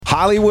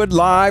Hollywood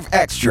Live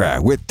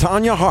Extra with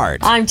Tanya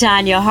Hart. I'm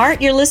Tanya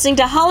Hart. You're listening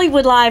to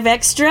Hollywood Live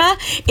Extra.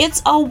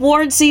 It's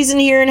award season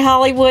here in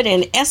Hollywood,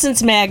 and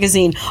Essence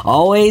Magazine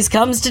always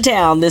comes to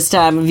town this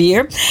time of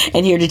year.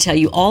 And here to tell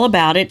you all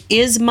about it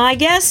is my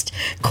guest,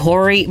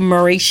 Cori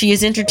Murray. She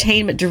is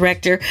entertainment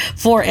director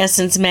for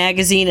Essence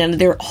Magazine and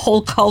their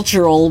whole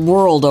cultural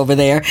world over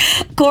there.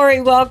 Cori,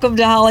 welcome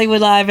to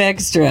Hollywood Live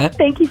Extra.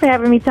 Thank you for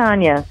having me,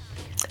 Tanya.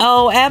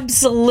 Oh,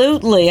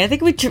 absolutely. I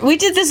think we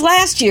did this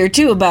last year,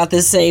 too, about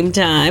the same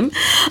time.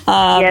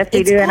 Yes,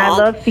 we do. And I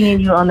love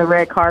seeing you on the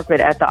red carpet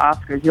at the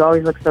Oscars. You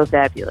always look so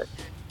fabulous.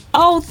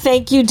 Oh,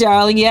 thank you,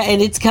 darling. Yeah,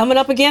 and it's coming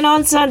up again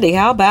on Sunday.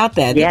 How about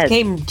that? Yes.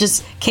 It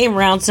just came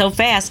around so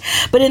fast.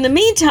 But in the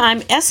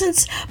meantime,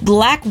 Essence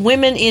Black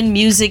Women in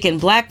Music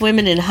and Black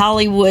Women in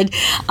Hollywood,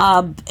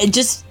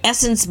 just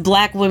Essence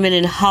Black Women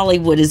in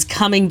Hollywood is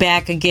coming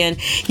back again.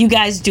 You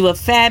guys do a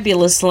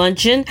fabulous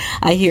luncheon.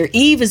 I hear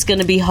Eve is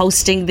going to be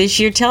hosting this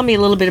year. Tell me a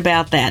little bit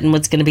about that and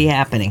what's going to be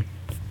happening.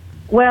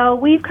 Well,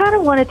 we've kind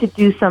of wanted to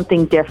do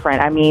something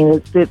different. I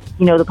mean,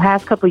 the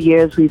past couple of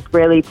years, we've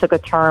really took a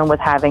turn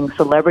with having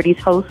celebrities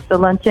host the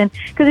luncheon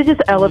because it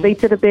just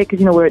elevates it a bit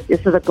because,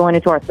 this is going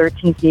into our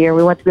 13th year.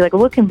 We want to be like,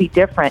 what can be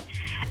different?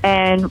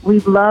 And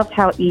we've loved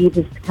how Eve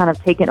has kind of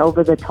taken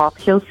over the talk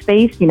show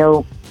space,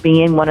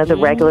 being one of the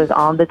regulars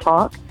on the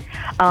talk.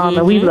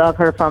 And we love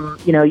her from,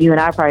 you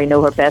and I probably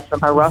know her best from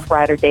her Rough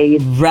Rider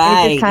days. Right,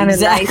 and it's just kind of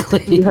exactly.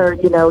 nice to see her,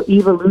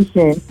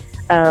 Evolution.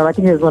 I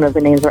think it was one of the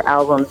names of her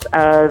albums,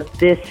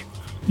 this,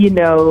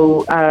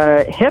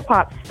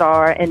 hip-hop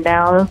star and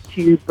now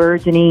to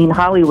burgeoning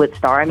Hollywood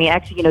star. I mean,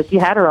 actually, she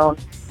had her own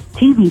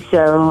TV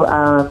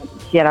show.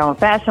 She had her own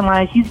fashion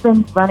line. She's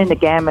been running the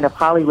gamut of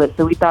Hollywood.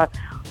 So we thought,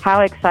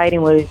 how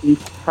exciting would it be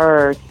for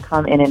her to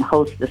come in and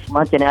host this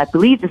luncheon? And I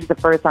believe this is the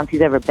first time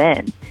she's ever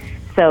been.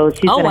 So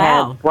she's going to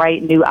have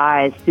bright new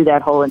eyes through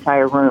that whole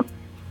entire room.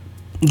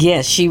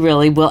 Yes, she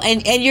really will.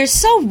 And you're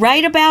so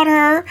right about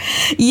her.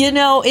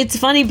 It's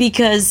funny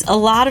because a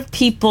lot of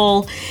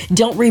people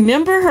don't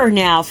remember her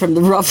now from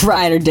the Rough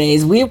Rider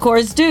days. We, of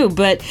course, do.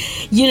 But,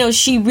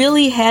 she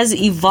really has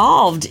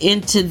evolved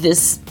into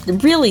this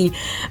really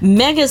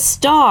mega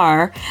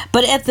star.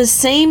 But at the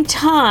same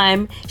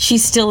time,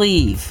 she's still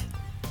Eve.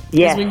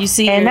 Yeah. When you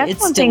see and her, that's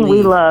it's one still thing Eve.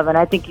 we love. And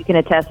I think you can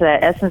attest to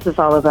that. Essence is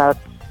all about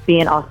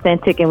being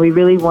authentic. And we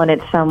really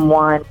wanted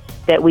someone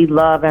that we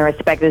love and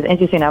respect. It's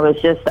interesting. I was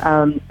just,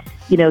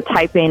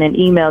 typing an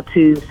email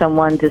to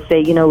someone to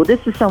say,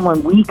 this is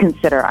someone we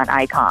consider an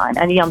icon.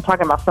 And I'm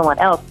talking about someone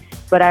else,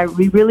 but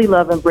we really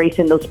love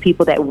embracing those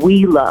people that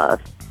we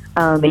love.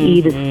 And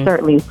Eve is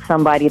certainly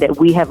somebody that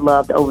we have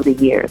loved over the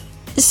years.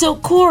 So,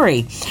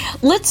 Cori,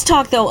 let's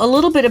talk, though, a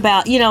little bit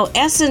about,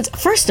 Essence.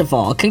 First of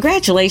all,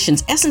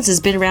 congratulations. Essence has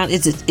been around.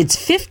 It's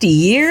 50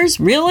 years,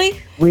 really?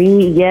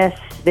 We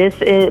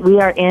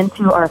are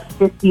into our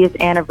 50th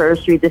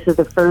anniversary. This is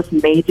the first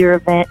major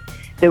event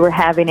that we're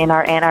having in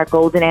our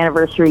golden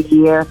anniversary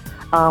year.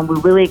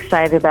 We're really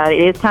excited about it.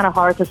 It's kind of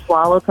hard to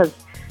swallow because,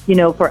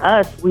 for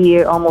us,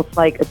 we're almost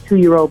like a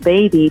 2-year-old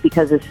baby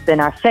because it's been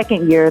our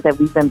second year that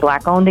we've been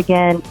Black owned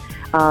again,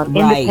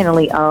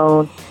 independently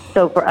owned.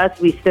 So for us,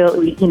 Michelle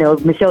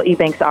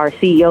Ebanks, our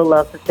CEO,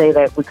 loves to say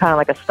that we're kind of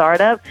like a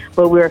startup,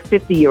 but we're a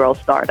 50-year-old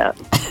startup.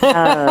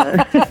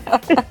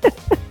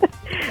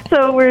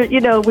 So we're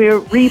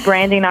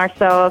rebranding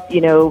ourselves.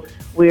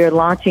 We're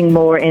launching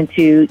more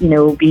into,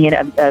 being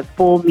a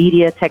full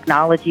media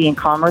technology and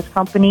commerce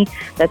company.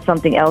 That's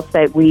something else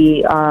that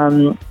we,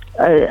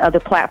 other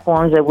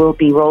platforms that we'll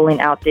be rolling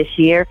out this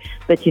year.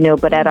 But,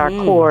 at our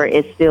core,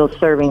 it's still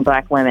serving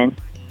Black women.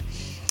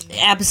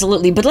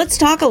 Absolutely. But let's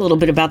talk a little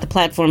bit about the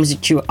platforms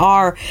that you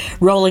are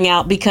rolling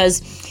out,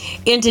 because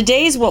in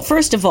today's world,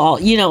 first of all,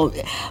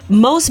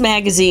 most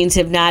magazines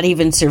have not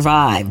even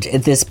survived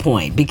at this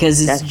point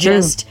because it's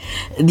just,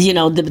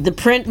 the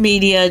print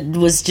media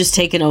was just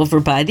taken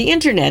over by the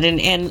internet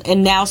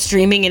and now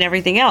streaming and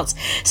everything else.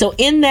 So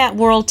in that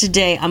world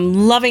today,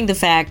 I'm loving the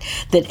fact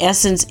that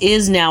Essence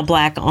is now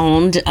Black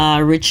owned.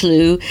 Rich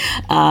Lou,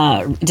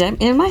 am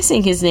I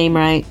saying his name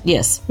right?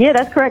 Yes. Yeah,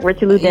 that's correct.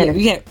 Rich Lou Dennis.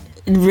 Yeah.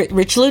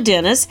 Rich Lou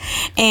Dennis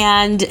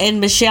and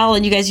Michelle,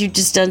 and you guys, you've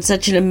just done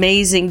such an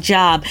amazing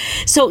job.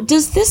 So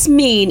does this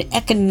mean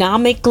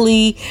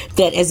economically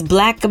that as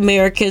Black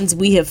Americans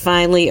we have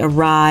finally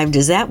arrived?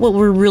 Is that what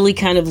we're really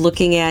kind of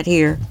looking at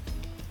here?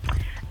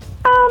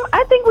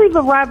 I think we've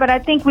arrived, but I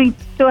think we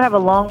still have a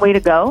long way to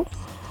go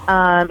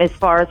as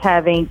far as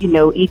having,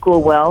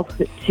 equal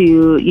wealth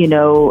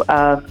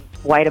to,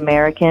 white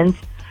Americans.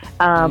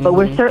 But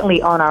we're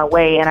certainly on our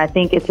way, and I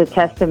think it's a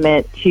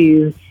testament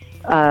to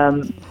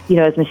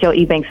as Michelle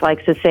Ebanks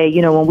likes to say,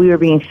 when we were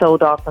being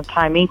sold off from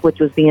Time Inc., which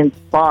was being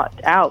bought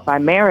out by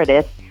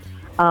Meredith,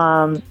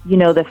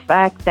 the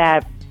fact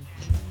that,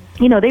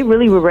 they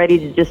really were ready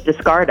to just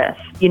discard us,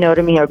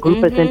 or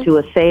group us into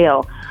a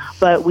sale.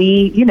 But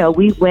we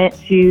went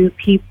to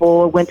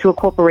a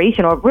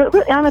corporation, or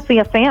really, honestly,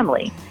 a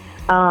family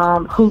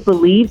who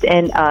believed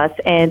in us,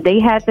 and they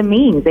had the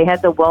means, they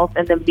had the wealth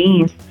and the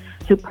means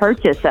to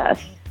purchase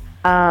us.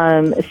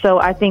 So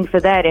I think for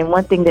that, and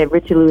one thing that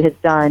Richard Lou has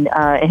done,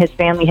 and his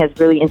family has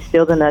really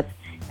instilled in us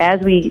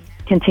as we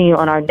continue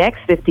on our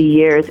next 50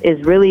 years,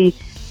 is really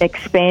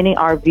expanding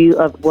our view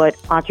of what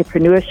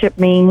entrepreneurship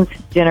means,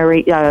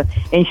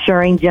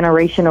 ensuring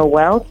generational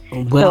wealth.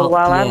 So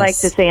while I like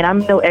to say, and I'm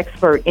no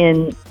expert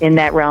in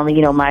that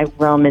realm, my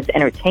realm is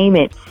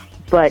entertainment,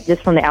 but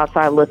just from the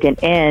outside looking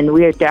in,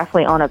 we are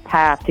definitely on a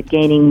path to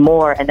gaining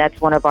more, and that's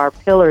one of our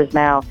pillars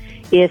now,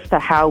 is to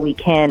how we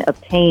can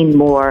obtain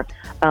more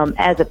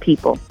as a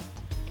people.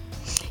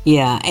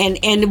 Yeah,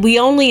 and we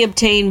only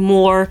obtain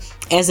more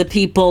as a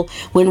people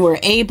when we're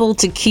able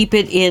to keep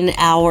it in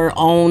our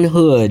own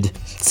hood,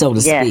 so to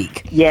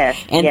speak. Yes.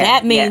 And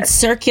that means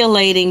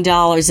circulating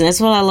dollars. And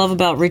that's what I love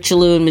about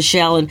Richelieu and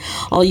Michelle and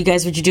all you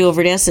guys, what you do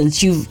over at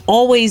Essence. You've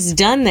always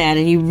done that,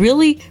 and you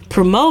really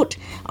promote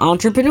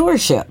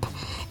entrepreneurship.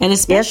 And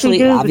especially,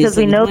 yes, we do,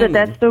 obviously, because we know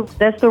that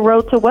that's the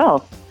road to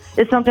wealth.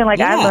 It's something like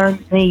I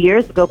learned many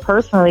years ago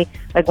personally.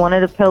 Like one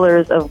of the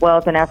pillars of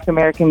wealth in African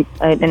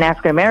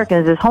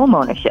Americans is home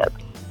ownership.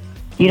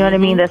 You know what I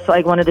mean? That's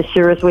like one of the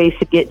surest ways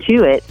to get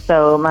to it.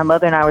 So my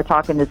mother and I were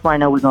talking this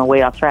morning. I know we're going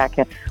way off track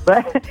here,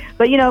 but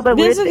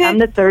I'm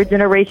the third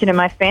generation in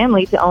my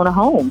family to own a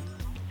home.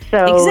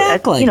 So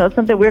that's,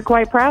 something we're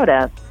quite proud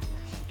of.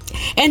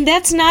 And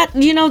that's not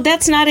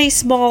a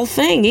small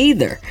thing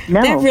either.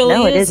 No, that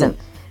really it isn't.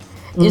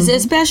 Is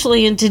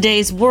especially in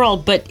today's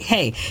world, but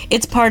hey,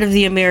 it's part of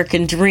the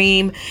American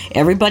dream.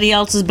 Everybody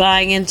else is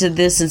buying into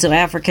this, and so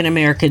African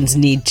Americans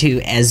need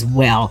to as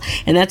well.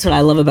 And that's what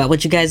I love about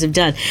what you guys have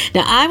done.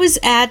 Now, I was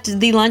at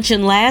the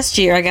luncheon last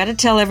year. I got to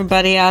tell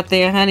everybody out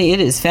there, honey, it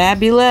is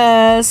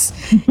fabulous.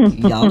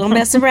 Y'all don't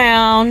mess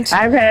around.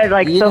 I've had so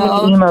many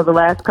emails the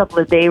last couple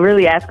of days,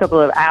 really last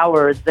couple of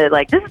hours, that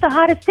this is the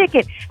hottest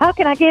ticket. How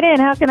can I get in?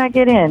 How can I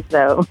get in?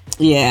 So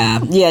yeah,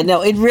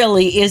 no, it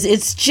really is.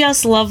 It's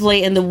just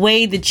lovely, and the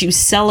way that you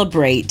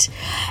celebrate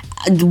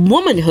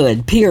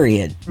womanhood,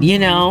 period,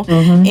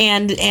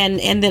 and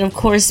then of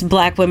course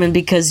Black women,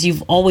 because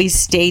you've always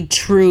stayed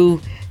true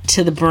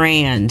to the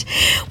brand.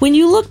 When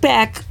you look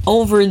back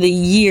over the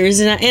years,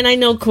 and I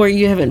know, Cori,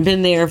 you haven't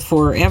been there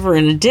forever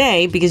and a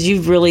day because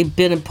you've really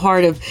been a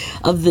part of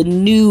the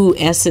new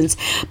Essence,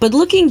 but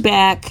looking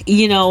back,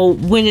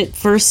 when it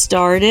first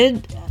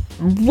started,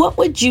 what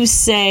would you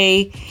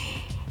say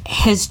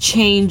has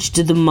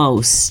changed the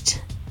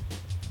most?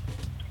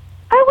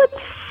 I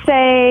would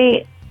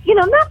say,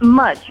 not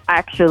much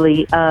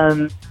actually,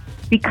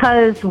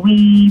 because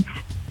we've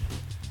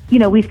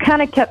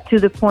kind of kept to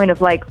the point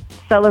of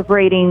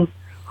celebrating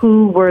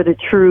who were the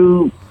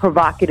true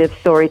provocative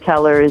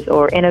storytellers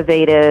or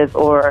innovative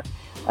or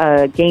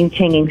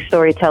game-changing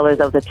storytellers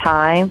of the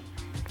time.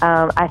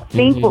 I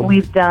think what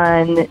we've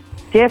done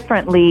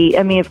differently,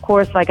 of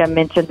course, like I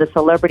mentioned, the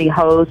celebrity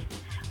host,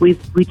 we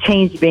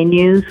changed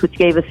venues, which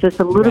gave us just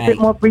a little bit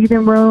more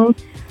breathing room.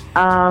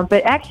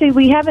 But actually,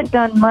 we haven't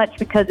done much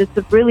because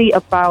it's really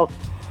about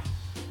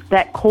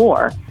that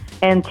core.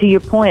 And to your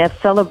point of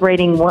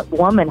celebrating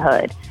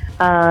womanhood,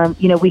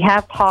 we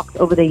have talked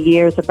over the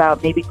years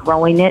about maybe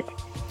growing it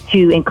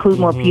to include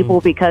more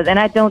people because, and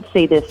I don't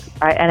say this,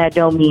 and I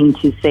don't mean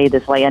to say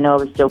this, I know I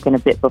was joking a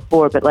bit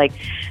before, but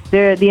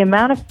the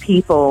amount of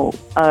people,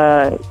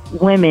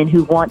 women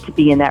who want to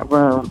be in that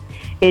room,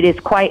 it is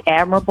quite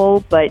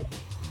admirable, but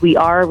we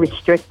are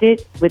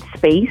restricted with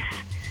space.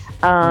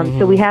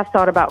 So we have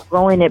thought about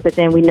growing it, but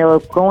then we know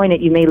if growing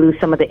it, you may lose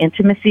some of the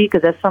intimacy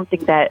because that's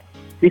something that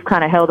we've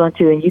kind of held on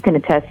to, and you can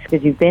attest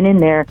because you've been in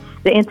there.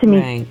 The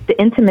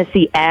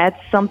intimacy adds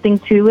something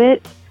to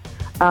it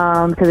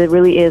because it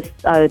really is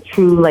a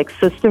true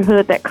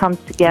sisterhood that comes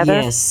together.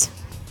 Yes.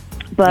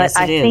 But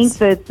I think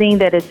the thing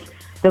that is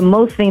the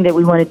most thing that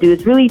we want to do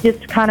is really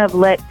just kind of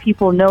let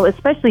people know,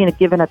 especially in a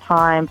given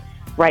time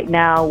right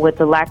now with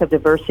the lack of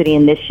diversity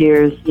in this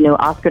year's,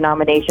 Oscar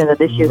nominations or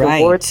this year's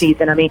award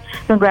season.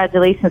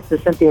 Congratulations to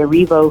Cynthia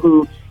Erivo,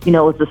 who,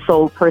 was the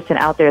sole person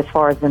out there as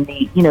far as in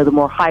the, the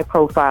more high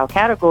profile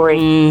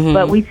category.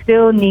 But we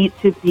still need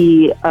to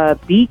be a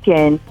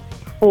beacon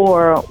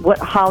for what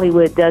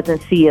Hollywood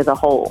doesn't see as a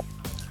whole.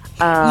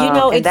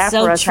 And it's that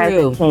so for us true.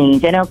 hasn't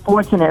changed. And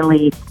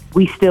unfortunately,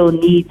 we still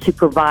need to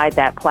provide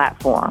that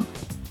platform.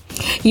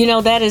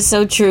 That is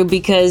so true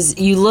because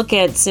you look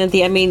at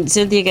Cynthia.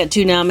 Cynthia got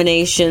 2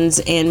 nominations,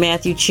 and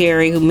Matthew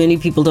Cherry, who many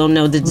people don't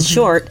know, did the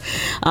short.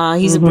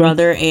 He's a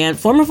brother and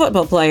former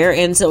football player,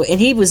 and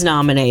he was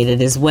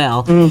nominated as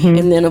well.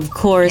 And then, of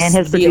course, and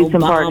his the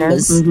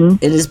Obamas.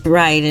 It is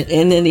right,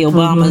 and then the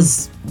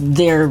Obamas,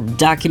 their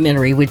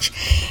documentary, which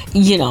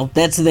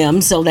that's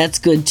them, so that's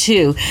good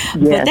too. Yes.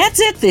 But that's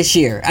it this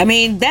year.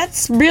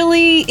 That's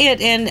really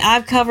it. And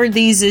I've covered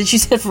these, as you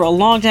said, for a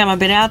long time. I've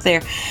been out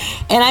there,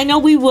 and I know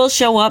we will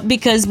show up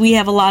because we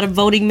have a lot of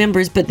voting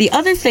members. But the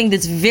other thing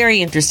that's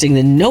very interesting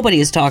that nobody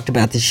has talked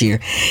about this year,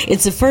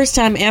 it's the first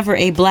time ever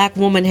a Black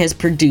woman has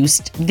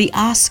produced the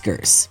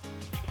Oscars.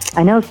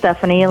 I know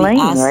Stephanie Elaine,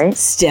 right?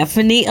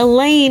 Stephanie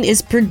Elaine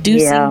is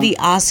producing the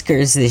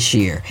Oscars this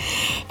year.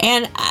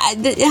 And how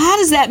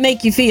does that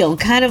make you feel?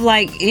 Kind of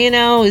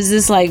is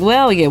this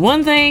we get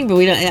one thing, but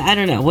we don't, I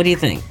don't know. What do you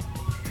think?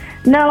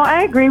 No,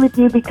 I agree with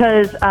you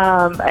because,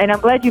 and I'm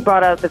glad you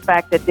brought up the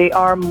fact that they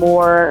are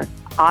more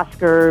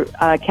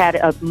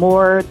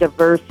more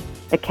diverse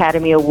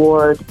Academy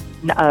Award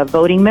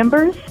voting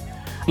members.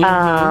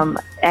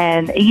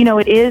 And,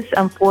 it is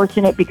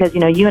unfortunate because,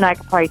 you and I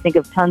could probably think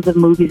of tons of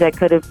movies that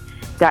could have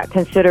got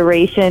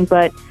consideration.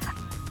 But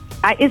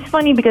it's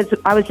funny because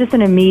I was just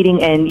in a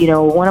meeting and,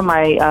 one of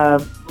my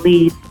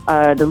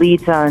the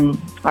leads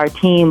on our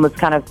team was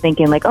kind of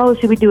thinking like, oh,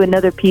 should we do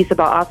another piece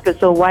about Oscar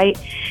So White?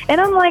 And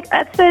I'm like,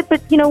 I said,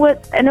 but you know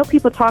what? I know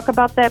people talk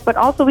about that, but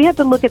also we have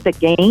to look at the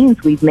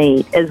gains we've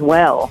made as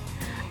well.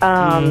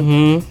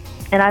 And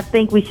I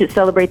think we should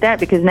celebrate that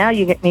because now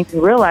you make me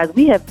realize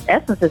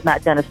Essence has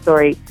not done a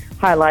story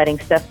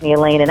highlighting Stephanie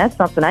Elaine, and that's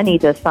something I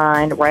need to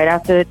assign right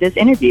after this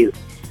interview.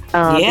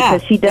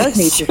 Because she does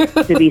need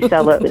to be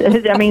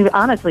celebrated. I mean,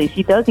 honestly,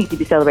 she does need to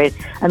be celebrated.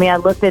 I mean, I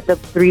looked at the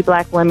 3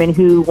 black women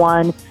who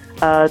won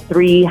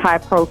 3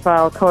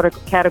 high-profile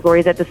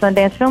categories at the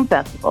Sundance Film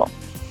Festival.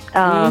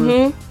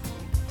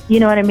 You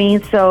know what I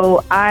mean?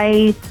 So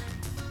I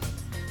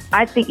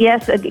think,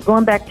 yes,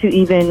 going back to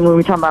even when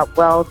we're talking about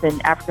wealth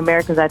and African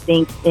Americans, I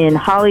think in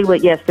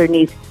Hollywood, yes, there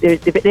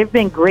have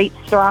been great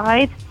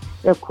strides.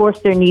 Of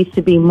course, there needs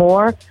to be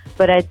more,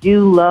 but I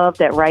do love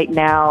that right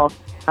now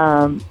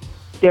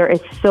there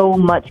is so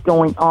much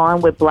going on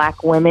with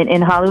black women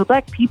in Hollywood,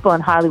 black people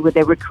in Hollywood,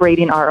 that we're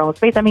creating our own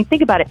space. I mean,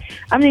 think about it.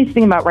 I'm just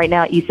thinking about right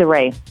now Issa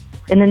Rae.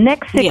 In the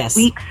next 6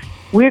 weeks,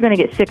 we're going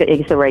to get sick of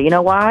Issa Rae. You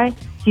know why?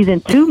 She's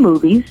in 2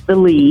 movies, the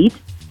lead.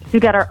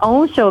 She's got her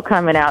own show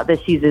coming out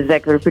that she's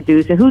executive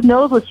producer. Who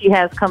knows what she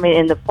has coming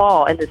in the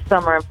fall, in the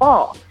summer and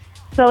fall.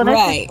 So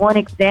that's just one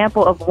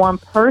example of one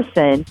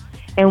person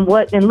and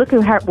look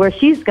at her, where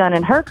she's gone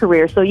in her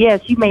career. So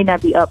yes, she may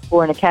not be up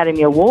for an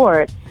Academy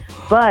Award,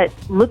 but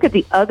look at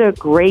the other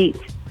great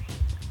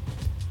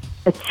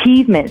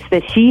achievements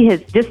that she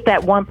has, just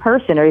that one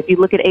person. Or if you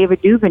look at Ava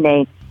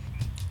DuVernay,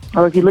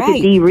 or if you look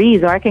at Dee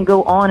Reeves, or I can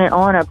go on and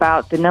on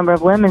about the number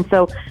of women.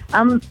 So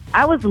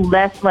I was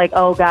less like,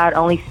 oh God,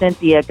 only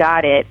Cynthia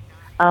got it,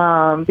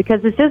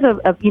 because this is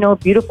a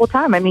beautiful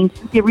time. I mean,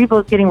 Cynthia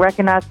Erivo is getting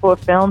recognized for a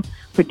film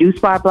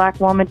produced by a black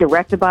woman,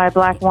 directed by a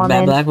black woman. By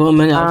a black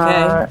woman,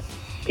 okay.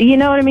 You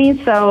know what I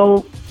mean?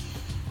 So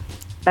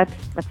that's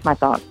my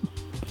thought.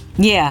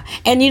 Yeah,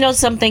 and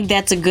something,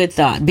 that's a good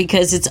thought,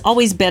 because it's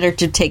always better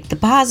to take the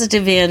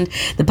positive end,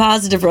 the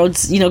positive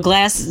roads,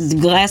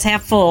 glass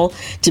half full.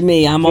 To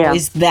me, I'm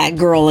always that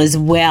girl as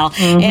well.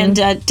 And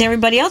to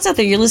everybody else out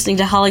there, you're listening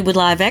to Hollywood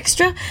Live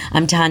Extra.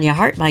 I'm Tanya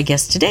Hart. My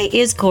guest today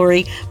is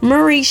Cori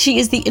Murray. She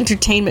is the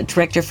entertainment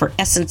director for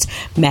Essence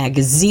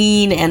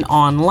Magazine and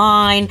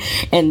online,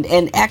 and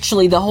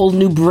actually the whole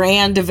new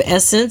brand of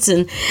Essence,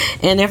 and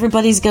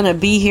everybody's going to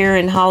be here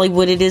in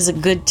Hollywood. It is a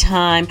good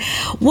time.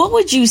 What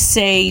would you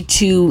say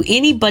to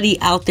anybody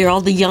out there,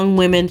 all the young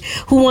women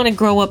who want to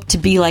grow up to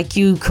be like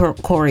you,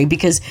 Cori?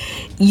 Because,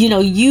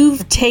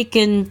 you've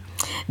taken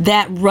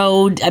that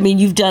road. I mean,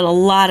 you've done a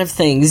lot of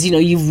things.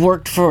 You've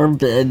worked for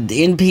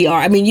NPR.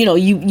 I mean,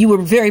 you were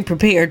very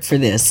prepared for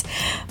this.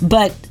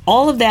 But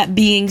all of that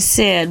being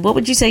said, what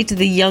would you say to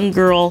the young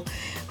girl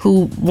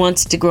who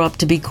wants to grow up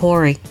to be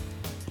Cori?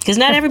 Because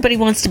not everybody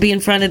wants to be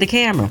in front of the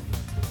camera.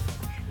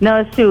 No,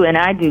 it's true, and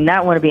I do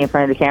not want to be in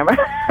front of the camera.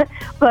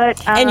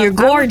 But and you're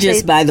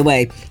gorgeous, by the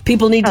way.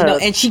 People need to know,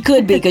 and she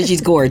could be, because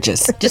she's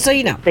gorgeous. Just so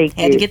you know,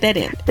 Had to get that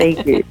in.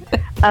 Thank you.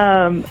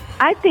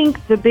 I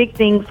think the big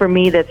thing for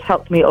me that's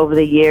helped me over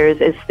the years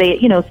is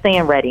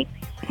staying ready.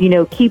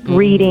 Keep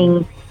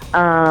reading.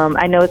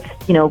 I know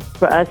it's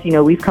for us.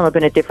 We've come up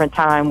in a different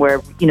time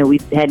where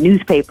we've had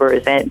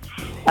newspapers and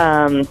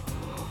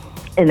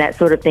that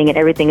sort of thing, and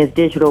everything is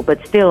digital.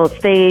 But still,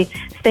 stay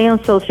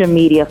on social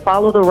media,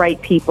 follow the right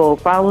people,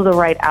 follow the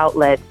right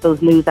outlets,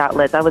 those news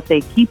outlets. I would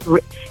say keep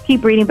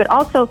reading, but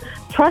also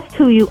trust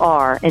who you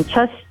are and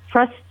trust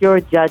your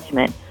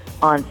judgment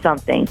on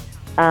something,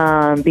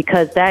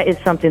 because that is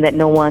something that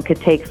no one could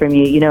take from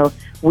you.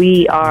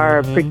 We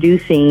are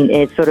producing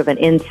it, sort of an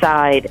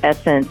inside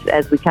Essence,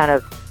 as we kind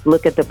of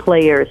look at the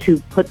players who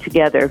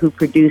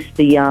produce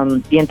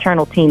the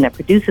internal team that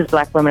produces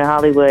Black Women in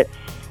Hollywood.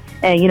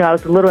 And, I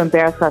was a little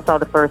embarrassed when I saw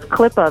the first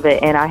clip of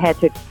it, and I had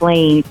to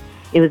explain.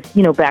 It was,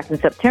 back in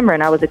September,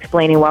 and I was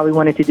explaining why we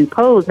wanted to do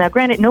Pose. Now,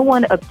 granted, no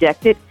one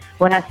objected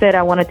when I said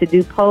I wanted to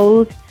do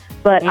Pose,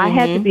 but I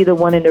had to be the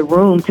one in the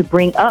room to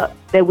bring up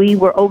that we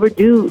were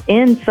overdue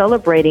in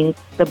celebrating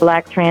the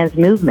Black trans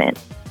movement.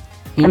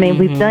 I mean,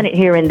 we've done it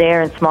here and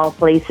there in small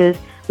places.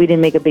 We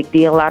didn't make a big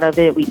deal out of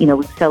it. We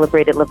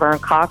celebrated Laverne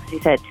Cox.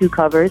 She's had 2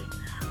 covers.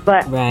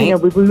 But, we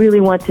really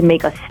want to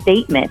make a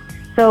statement.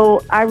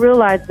 So I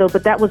realized, though,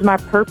 but that was my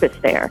purpose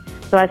there.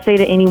 So I say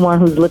to anyone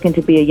who's looking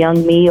to be a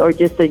young me or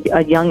just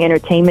a young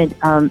entertainment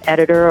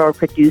editor or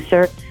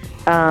producer,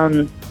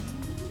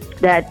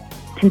 that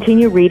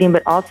continue reading,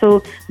 but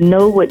also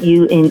know what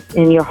you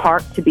in your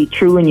heart to be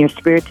true and your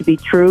spirit to be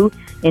true.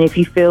 And if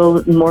you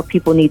feel more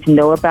people need to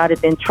know about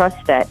it, then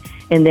trust that.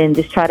 And then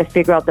just try to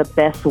figure out the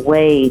best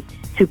way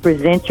to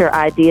present your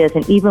ideas.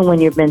 And even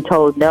when you've been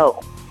told no,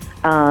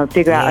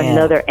 figure out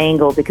another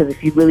angle, because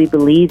if you really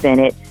believe in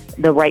it,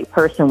 the right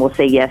person will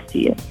say yes to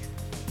you.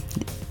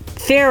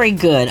 Very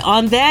good.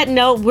 On that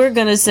note, we're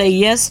going to say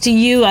yes to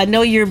you. I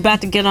know you're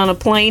about to get on a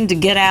plane to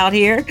get out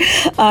here.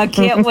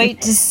 Can't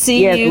wait to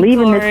see yes, you,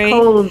 leaving Cori. this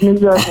cold New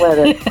York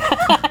weather.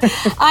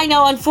 I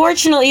know.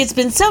 Unfortunately, it's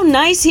been so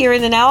nice here,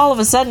 and then now all of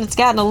a sudden it's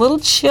gotten a little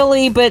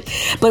chilly. But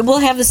we'll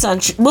have the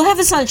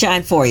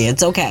sunshine for you.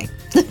 It's okay.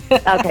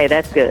 Okay,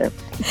 that's good.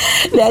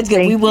 That's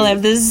good. We will you.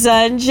 have the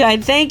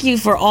sunshine. Thank you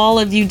for all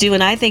of you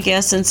doing. I think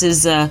Essence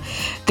is going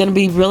to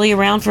be really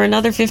around for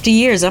another 50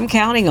 years. I'm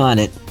counting on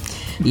it.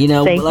 You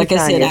know, like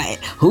I said,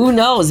 who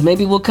knows?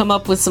 Maybe we'll come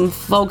up with some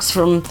folks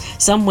from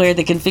somewhere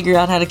that can figure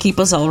out how to keep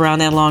us all around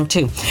that long,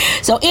 too.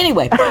 So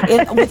anyway,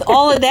 with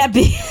all of that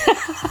being...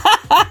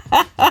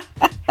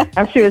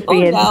 I'm sure it's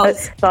being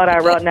thought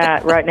out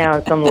right now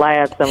in some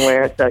lab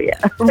somewhere. So, yeah.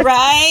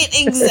 Right,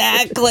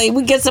 exactly.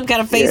 We get some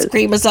kind of face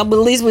cream or something, but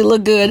at least we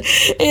look good.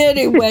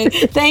 Anyway,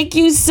 thank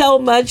you so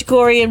much,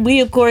 Cori. And we,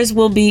 of course,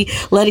 will be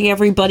letting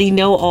everybody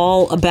know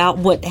all about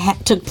what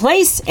took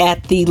place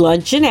at the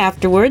luncheon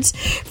afterwards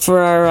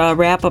for our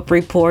wrap-up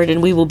report,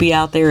 and we will be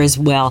out there as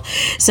well.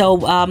 So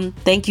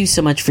thank you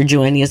so much for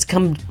joining us.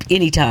 Come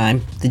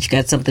anytime that you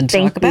got something to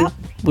talk about.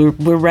 We're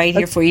right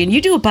here for you. And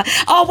you do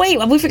oh, wait,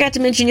 we forgot to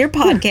mention your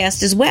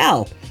podcast as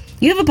well.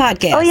 You have a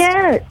podcast. Oh,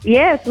 yeah.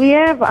 Yes, we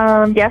have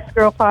Yes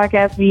Girl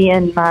Podcast. Me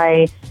and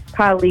my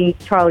colleague,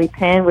 Charlie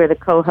Penn, we're the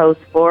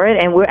co-hosts for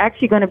it. And we're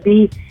actually going to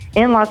be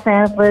in Los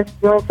Angeles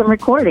doing some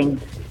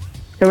recordings.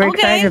 So we're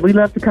excited. We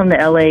love to come to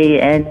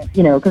L.A. and,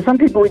 you know, because some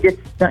people,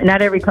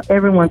 not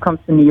everyone comes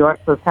to New York,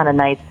 so it's kind of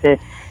nice to,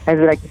 as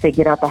we like to say,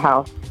 get out the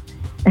house.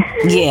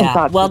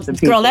 Yeah, well,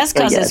 girl, that's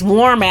because it's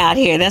warm out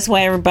here. That's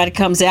why everybody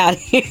comes out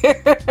here.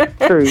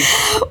 True.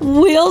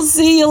 We'll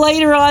see you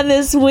later on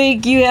this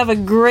week. You have a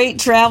great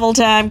travel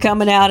time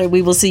coming out, and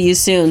we will see you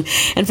soon.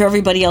 And for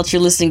everybody else,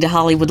 you're listening to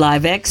Hollywood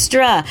Live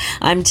Extra.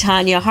 I'm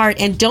Tanya Hart,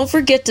 and don't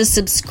forget to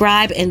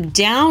subscribe and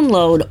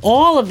download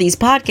all of these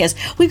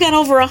podcasts. We've got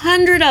over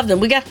 100 of them.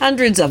 We got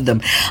hundreds of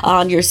them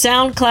on your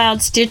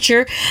SoundCloud,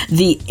 Stitcher,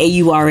 the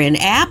AURN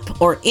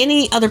app, or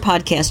any other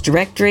podcast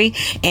directory.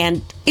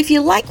 And if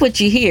you like what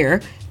you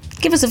hear,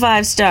 give us a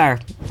 5-star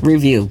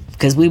review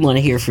because we want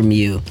to hear from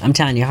you. I'm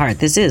Tanya Hart.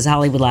 This is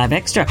Hollywood Live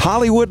Extra.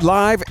 Hollywood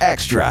Live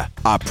Extra,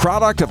 a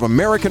product of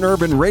American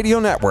Urban Radio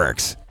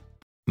Networks.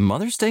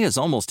 Mother's Day is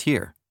almost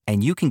here,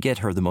 and you can get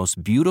her the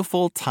most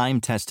beautiful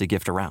time-tested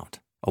gift around.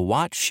 A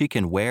watch she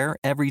can wear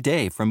every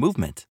day from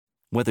Movement.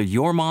 Whether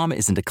your mom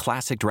is into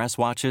classic dress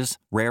watches,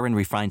 rare and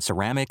refined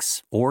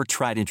ceramics, or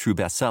tried-and-true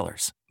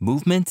bestsellers,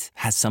 Movement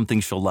has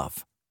something she'll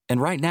love. And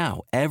right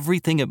now,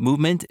 everything at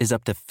Movement is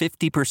up to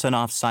 50%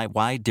 off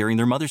site-wide during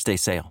their Mother's Day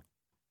sale.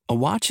 A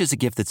watch is a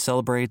gift that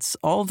celebrates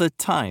all the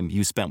time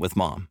you spent with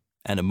mom.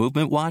 And a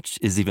Movement watch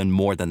is even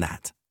more than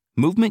that.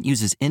 Movement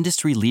uses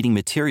industry-leading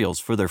materials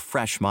for their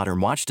fresh, modern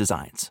watch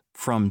designs.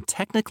 From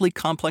technically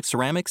complex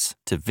ceramics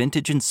to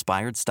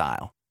vintage-inspired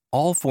style.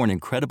 All for an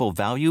incredible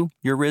value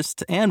your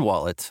wrist and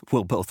wallet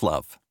will both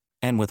love.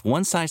 And with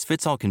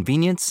one-size-fits-all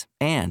convenience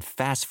and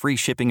fast free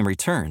shipping and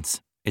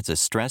returns, it's a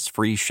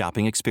stress-free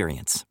shopping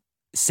experience.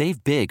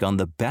 Save big on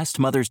the best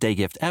Mother's Day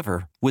gift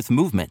ever with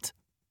Movement.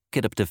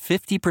 Get up to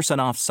 50%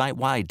 off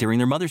site-wide during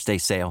their Mother's Day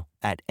sale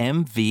at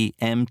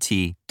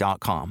MVMT.com.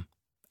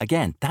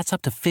 Again, that's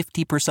up to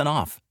 50%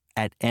 off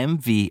at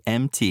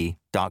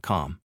MVMT.com.